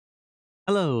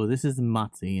Hello, this is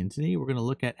Matzi, and today we're going to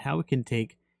look at how we can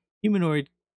take humanoid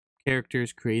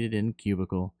characters created in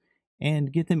Qubicle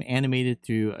and get them animated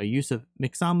through a use of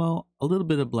Mixamo, a little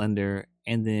bit of Blender,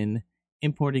 and then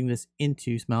importing this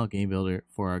into Smile Game Builder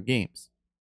for our games.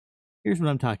 Here's what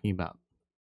I'm talking about.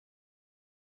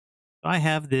 I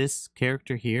have this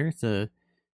character here. It's a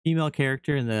female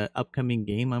character in the upcoming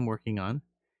game I'm working on,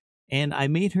 and I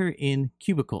made her in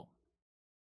Qubicle,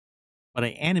 but I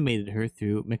animated her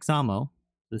through Mixamo.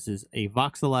 This is a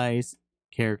voxelized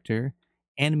character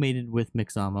animated with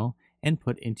Mixamo and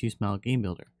put into Smile Game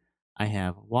Builder. I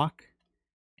have walk,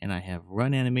 and I have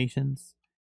run animations,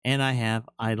 and I have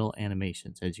idle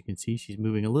animations. As you can see, she's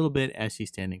moving a little bit as she's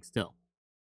standing still.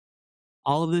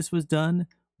 All of this was done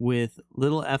with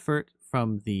little effort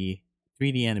from the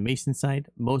 3D animation side.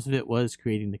 Most of it was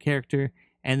creating the character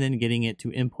and then getting it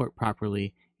to import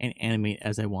properly and animate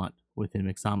as I want within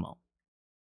Mixamo.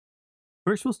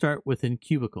 First, we'll start within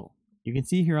Qubicle. You can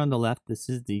see here on the left, this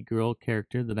is the girl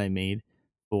character that I made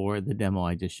for the demo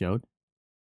I just showed.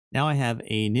 Now I have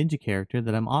a ninja character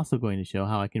that I'm also going to show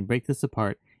how I can break this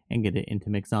apart and get it into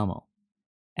Mixamo.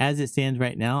 As it stands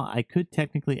right now, I could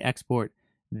technically export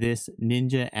this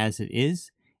ninja as it is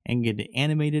and get it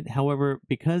animated. However,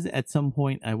 because at some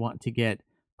point I want to get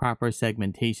proper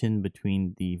segmentation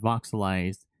between the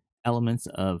voxelized elements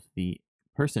of the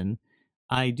person,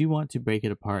 I do want to break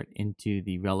it apart into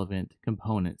the relevant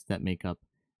components that make up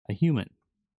a human.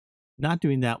 Not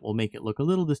doing that will make it look a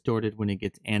little distorted when it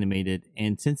gets animated,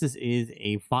 and since this is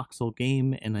a voxel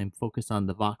game and I'm focused on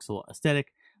the voxel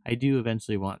aesthetic, I do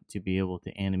eventually want to be able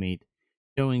to animate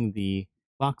showing the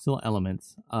voxel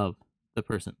elements of the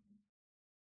person.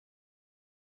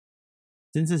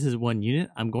 Since this is one unit,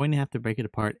 I'm going to have to break it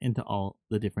apart into all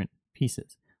the different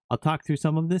pieces. I'll talk through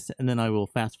some of this and then I will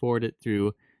fast forward it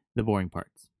through the boring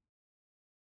parts.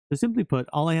 So simply put,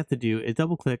 all I have to do is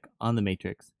double click on the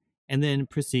matrix and then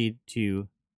proceed to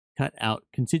cut out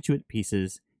constituent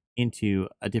pieces into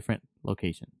a different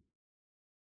location.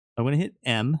 I'm going to hit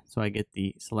M so I get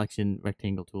the selection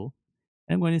rectangle tool,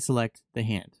 and I'm going to select the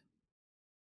hand.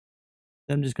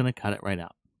 Then I'm just going to cut it right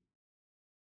out.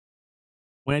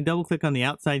 When I double click on the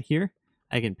outside here,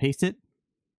 I can paste it,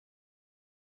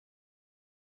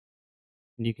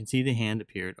 and you can see the hand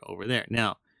appeared over there.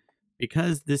 Now,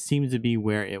 because this seems to be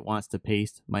where it wants to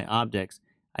paste my objects,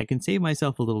 I can save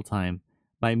myself a little time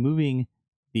by moving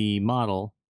the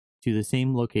model to the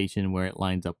same location where it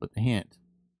lines up with the hand.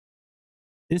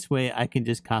 This way I can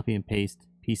just copy and paste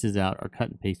pieces out or cut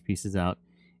and paste pieces out,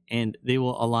 and they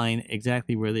will align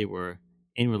exactly where they were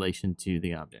in relation to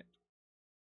the object.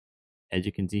 As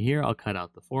you can see here, I'll cut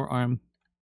out the forearm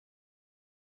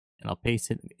and I'll paste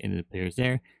it and it appears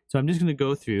there. So I'm just going to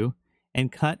go through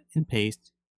and cut and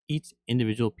paste each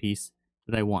individual piece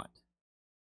that I want.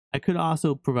 I could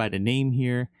also provide a name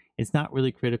here. It's not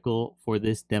really critical for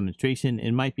this demonstration.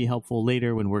 It might be helpful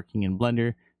later when working in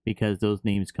Blender because those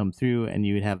names come through and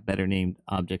you would have better named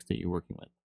objects that you're working with.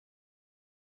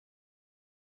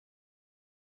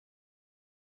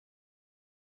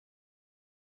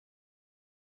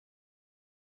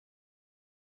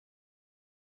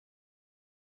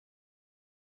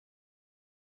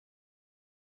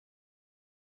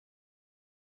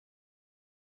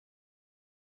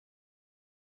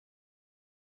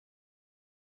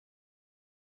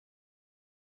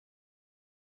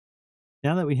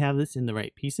 Now that we have this in the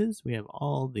right pieces, we have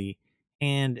all the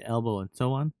hand, elbow, and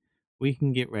so on, we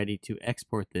can get ready to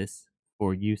export this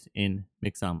for use in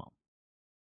Mixamo.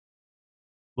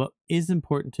 What is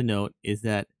important to note is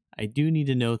that I do need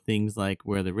to know things like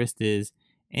where the wrist is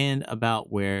and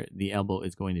about where the elbow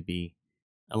is going to be,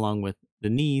 along with the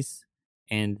knees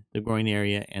and the groin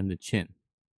area and the chin.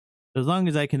 So as long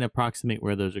as I can approximate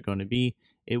where those are going to be,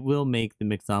 it will make the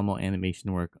Mixamo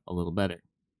animation work a little better.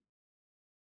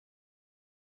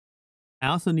 I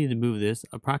also need to move this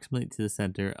approximately to the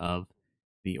center of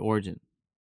the origin.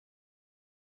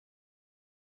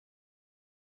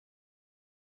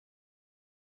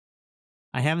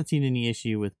 I haven't seen any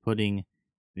issue with putting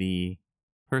the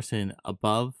person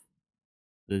above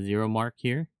the 0 mark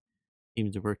here.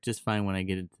 Seems to work just fine when I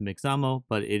get it to Mixamo,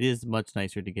 but it is much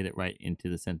nicer to get it right into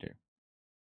the center.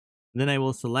 Then I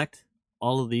will select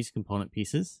all of these component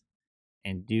pieces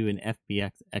and do an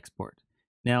FBX export.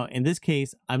 Now, in this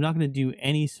case, I'm not going to do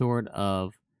any sort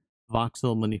of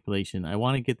voxel manipulation. I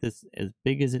want to get this as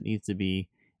big as it needs to be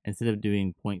instead of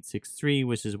doing 0.63,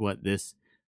 which is what this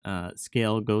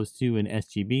scale goes to in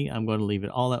SGB. I'm going to leave it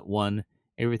all at 1,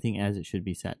 everything as it should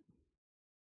be set.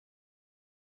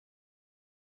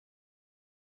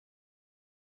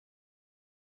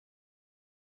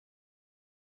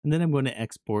 And then I'm going to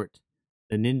export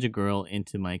the ninja girl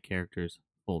into my characters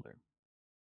folder.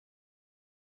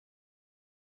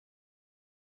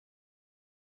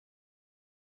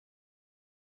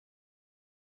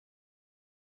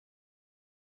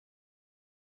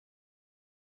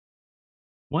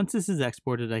 Once this is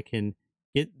exported, I can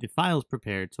get the files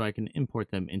prepared so I can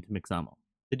import them into Mixamo.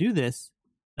 To do this,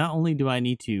 not only do I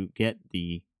need to get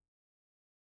the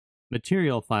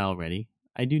material file ready,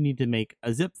 I do need to make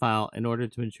a zip file in order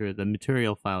to ensure the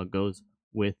material file goes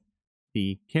with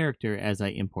the character as I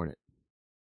import it.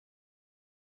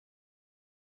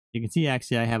 You can see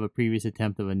actually I have a previous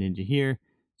attempt of a ninja here.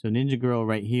 So ninja girl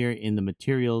right here in the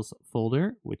materials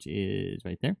folder, which is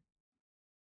right there.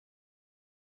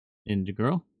 Ninja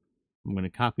girl. I'm going to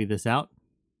copy this out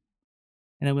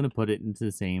and I'm going to put it into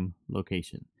the same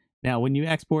location. Now, when you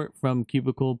export from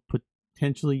Qubicle,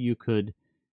 potentially you could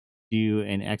do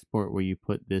an export where you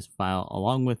put this file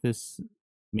along with this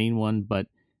main one, but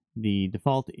the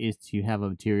default is to have a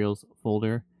materials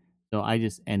folder. So I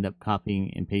just end up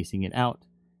copying and pasting it out.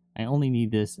 I only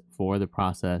need this for the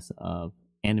process of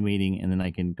animating, and then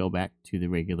I can go back to the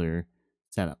regular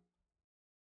setup.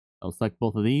 I'll select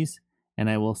both of these and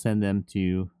I will send them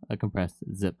to a compressed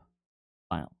zip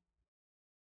file.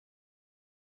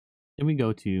 Then we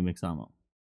go to Mixamo.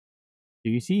 So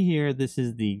you see here, this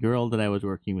is the girl that I was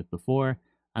working with before.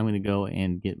 I'm going to go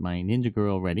and get my ninja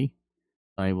girl ready.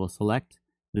 I will select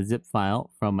the zip file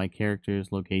from my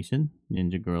character's location,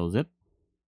 ninja girl zip.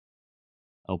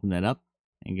 Open that up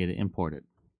and get it imported.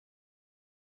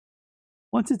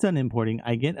 Once it's done importing,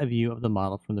 I get a view of the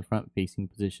model from the front facing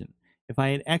position. If I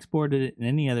had exported it in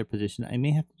any other position, I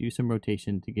may have to do some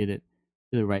rotation to get it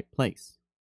to the right place.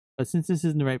 But since this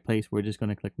is in the right place, we're just going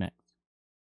to click next.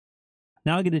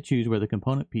 Now I get to choose where the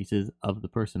component pieces of the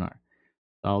person are.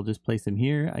 So I'll just place them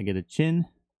here. I get a chin,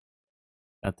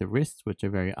 got the wrists, which are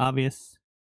very obvious.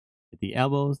 Get the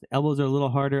elbows. The elbows are a little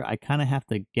harder. I kind of have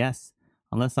to guess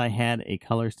unless I had a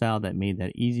color style that made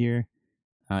that easier.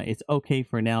 It's okay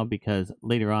for now because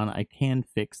later on I can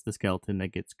fix the skeleton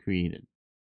that gets created.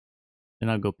 Then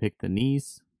I'll go pick the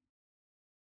knees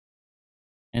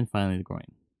and finally the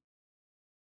groin.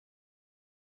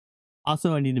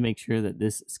 Also, I need to make sure that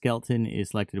this skeleton is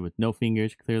selected with no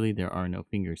fingers. Clearly, there are no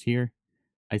fingers here.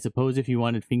 I suppose if you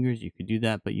wanted fingers, you could do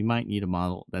that, but you might need a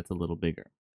model that's a little bigger.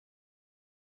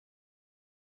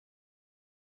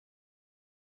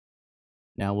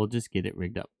 Now we'll just get it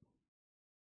rigged up.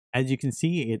 As you can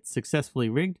see, it's successfully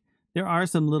rigged. There are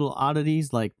some little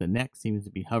oddities, like the neck seems to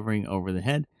be hovering over the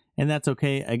head, and that's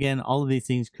okay. Again, all of these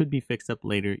things could be fixed up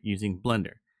later using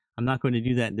Blender. I'm not going to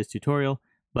do that in this tutorial,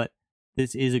 but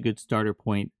this is a good starter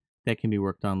point that can be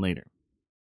worked on later.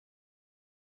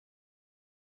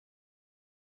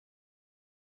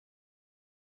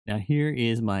 Now here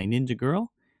is my ninja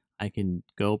girl. I can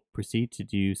go proceed to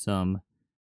do some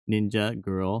ninja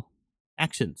girl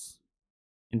actions.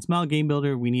 In Smile Game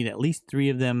Builder, we need at least 3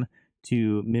 of them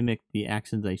to mimic the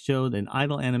actions I showed: an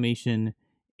idle animation,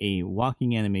 a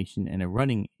walking animation, and a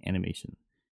running animation.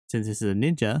 Since this is a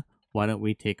ninja, why don't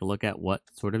we take a look at what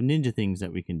sort of ninja things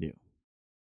that we can do.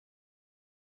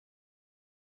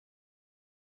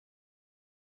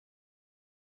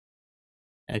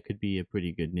 That could be a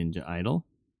pretty good ninja idle.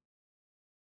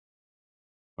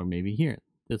 Or maybe here.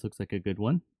 This looks like a good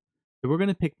one. So we're going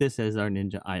to pick this as our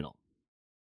ninja idle.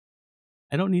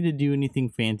 I don't need to do anything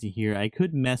fancy here. I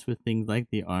could mess with things like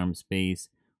the arm space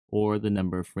or the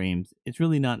number of frames. It's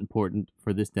really not important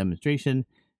for this demonstration.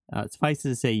 Suffice it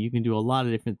to say, you can do a lot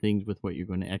of different things with what you're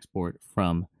going to export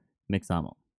from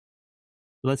Mixamo.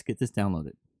 So let's get this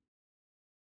downloaded.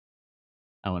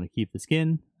 I want to keep the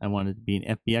skin. I want it to be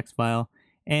an FBX file.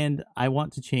 And I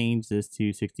want to change this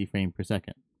to 60 frames per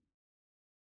second.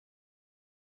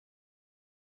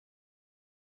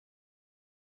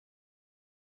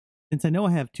 Since I know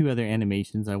I have 2 other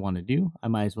animations I want to do, I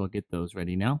might as well get those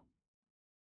ready now.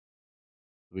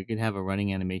 We could have a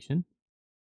running animation.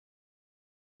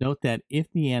 Note that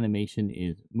if the animation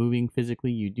is moving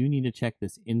physically, you do need to check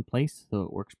this in place so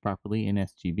it works properly in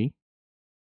SGB.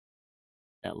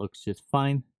 That looks just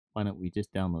fine. Why don't we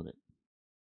just download it?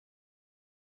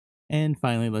 And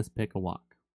finally, let's pick a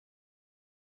walk.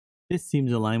 This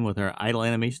seems aligned with our idle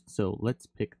animation, so let's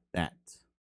pick that.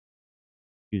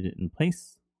 Use it in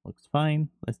place. Looks fine.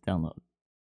 Let's download.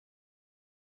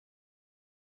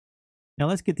 Now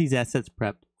let's get these assets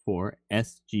prepped for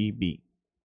SGB.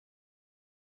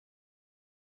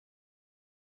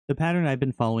 The pattern I've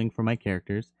been following for my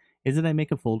characters is that I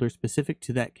make a folder specific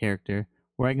to that character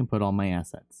where I can put all my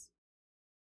assets.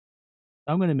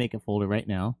 So I'm going to make a folder right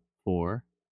now for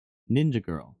Ninja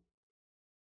Girl.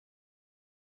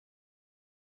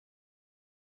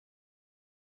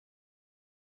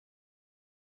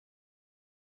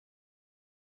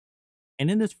 And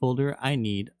in this folder, I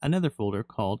need another folder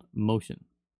called Motion.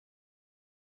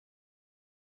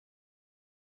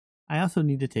 I also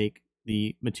need to take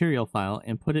the material file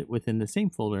and put it within the same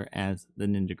folder as the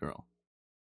Ninja Girl.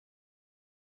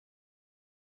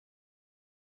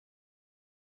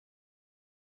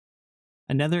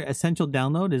 Another essential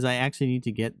download is I actually need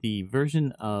to get the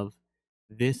version of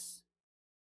this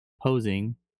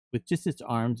posing with just its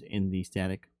arms in the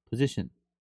static position.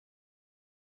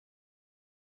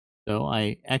 So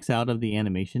I X out of the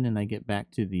animation and I get back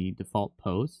to the default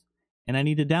pose. And I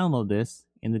need to download this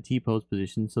in the T-pose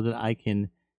position so that I can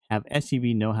have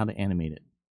SGB know how to animate it.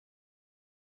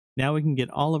 Now we can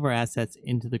get all of our assets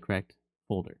into the correct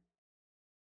folder.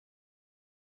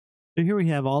 So here we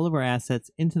have all of our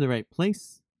assets into the right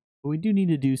place, but we do need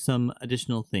to do some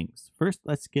additional things. First,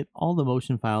 let's get all the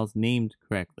motion files named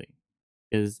correctly,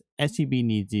 because SGB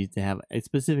needs these to have a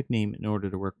specific name in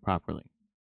order to work properly.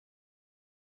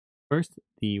 First,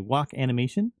 the walk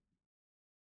animation,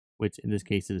 which in this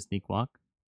case is a sneak walk.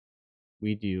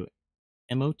 We do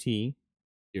MOT001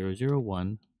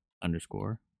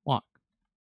 _ walk.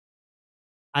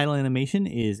 Idle animation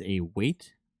is a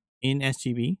wait in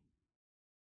SGB,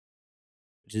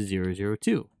 which is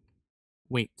 002,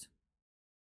 wait.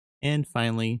 And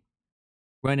finally,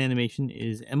 run animation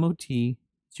is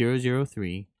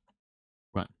MOT003,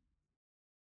 run.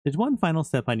 There's one final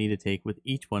step I need to take with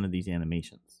each one of these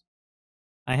animations.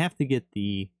 I have to get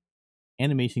the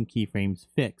animation keyframes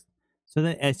fixed so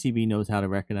that SGB knows how to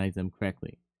recognize them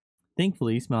correctly.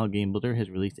 Thankfully, Smile Game Builder has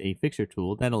released a fixture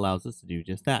tool that allows us to do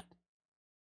just that.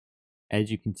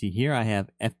 As you can see here, I have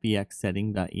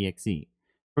fbxsetting.exe.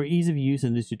 For ease of use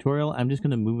in this tutorial, I'm just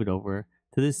going to move it over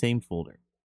to the same folder.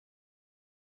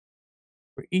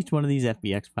 For each one of these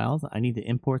FBX files, I need to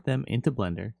import them into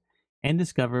Blender and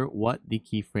discover what the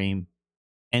keyframe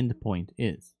endpoint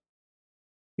is.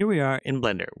 Here we are in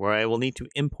Blender, where I will need to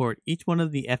import each one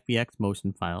of the FBX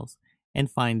motion files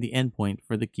and find the endpoint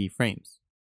for the keyframes.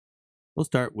 We'll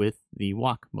start with the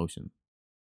walk motion.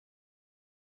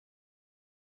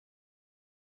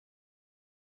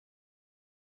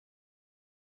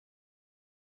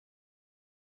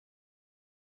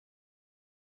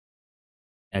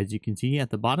 As you can see at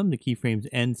the bottom, the keyframes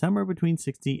end somewhere between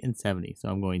 60 and 70. So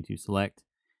I'm going to select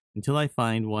until I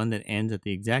find one that ends at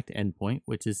the exact endpoint,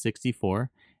 which is 64,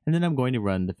 and then I'm going to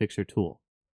run the fixture tool.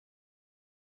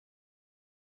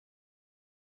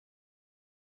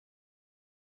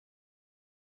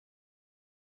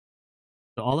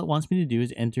 So all it wants me to do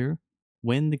is enter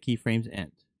when the keyframes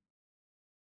end.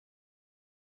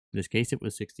 In this case, it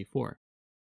was 64.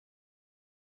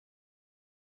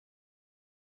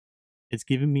 It's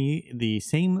given me the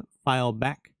same file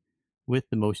back with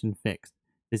the motion fixed.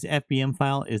 This FBM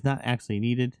file is not actually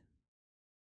needed.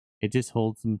 It just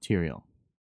holds the material.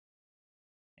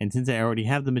 And since I already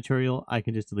have the material, I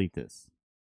can just delete this.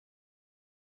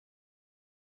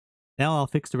 Now I'll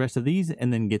fix the rest of these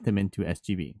and then get them into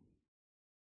SGB.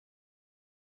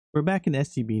 We're back in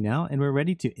SGB now, and we're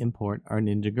ready to import our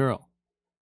Ninja Girl.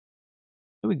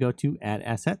 So we go to Add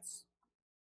Assets,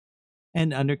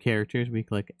 and under Characters, we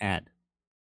click Add.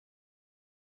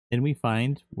 Then we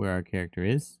find where our character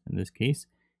is, in this case,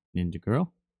 Ninja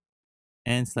Girl,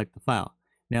 and select the file.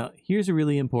 Now, here's a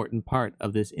really important part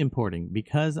of this importing.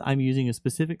 Because I'm using a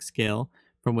specific scale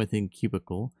from within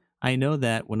Qubicle, I know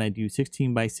that when I do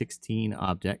 16 by 16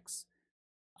 objects,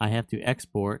 I have to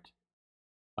export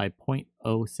by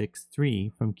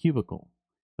 0.063 from Qubicle.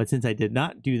 But since I did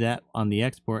not do that on the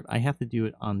export, I have to do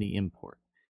it on the import.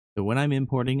 So when I'm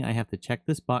importing, I have to check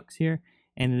this box here,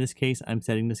 and in this case, I'm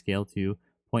setting the scale to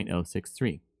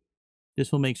 0.063. This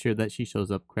will make sure that she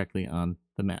shows up correctly on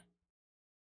the map.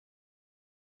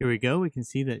 Here we go. We can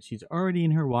see that she's already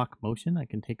in her walk motion. I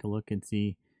can take a look and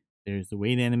see there's the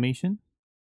wait animation,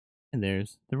 and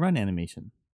there's the run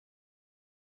animation.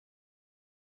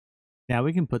 Now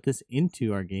we can put this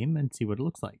into our game and see what it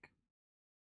looks like.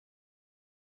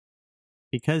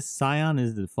 Because Scion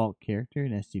is the default character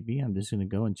in SGB, I'm just going to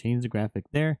go and change the graphic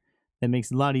there. That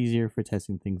makes it a lot easier for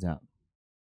testing things out.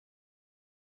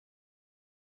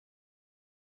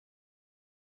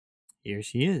 Here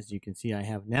she is. You can see I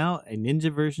have now a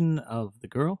ninja version of the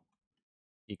girl.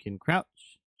 She can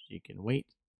crouch, she can wait,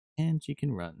 and she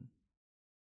can run.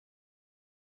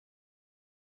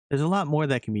 There's a lot more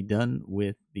that can be done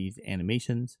with these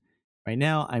animations. Right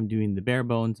now, I'm doing the bare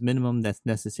bones minimum that's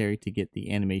necessary to get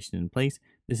the animation in place.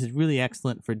 This is really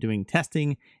excellent for doing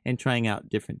testing and trying out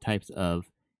different types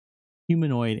of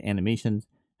humanoid animations.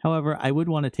 However, I would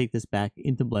want to take this back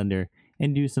into Blender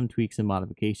and do some tweaks and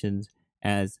modifications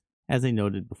as I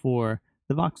noted before,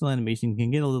 the voxel animation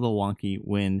can get a little wonky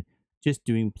when just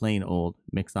doing plain old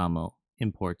Mixamo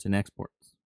imports and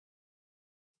exports.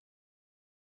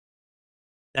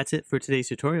 That's it for today's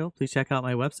tutorial. Please check out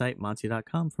my website,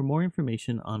 monty.com, for more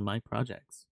information on my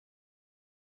projects.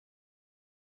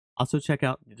 Also, check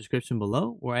out the description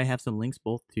below where I have some links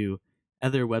both to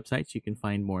other websites you can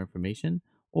find more information,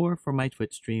 or for my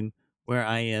Twitch stream where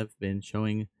I have been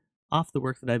showing off the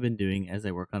work that I've been doing as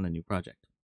I work on a new project.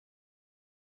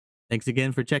 Thanks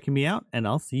again for checking me out, and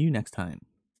I'll see you next time.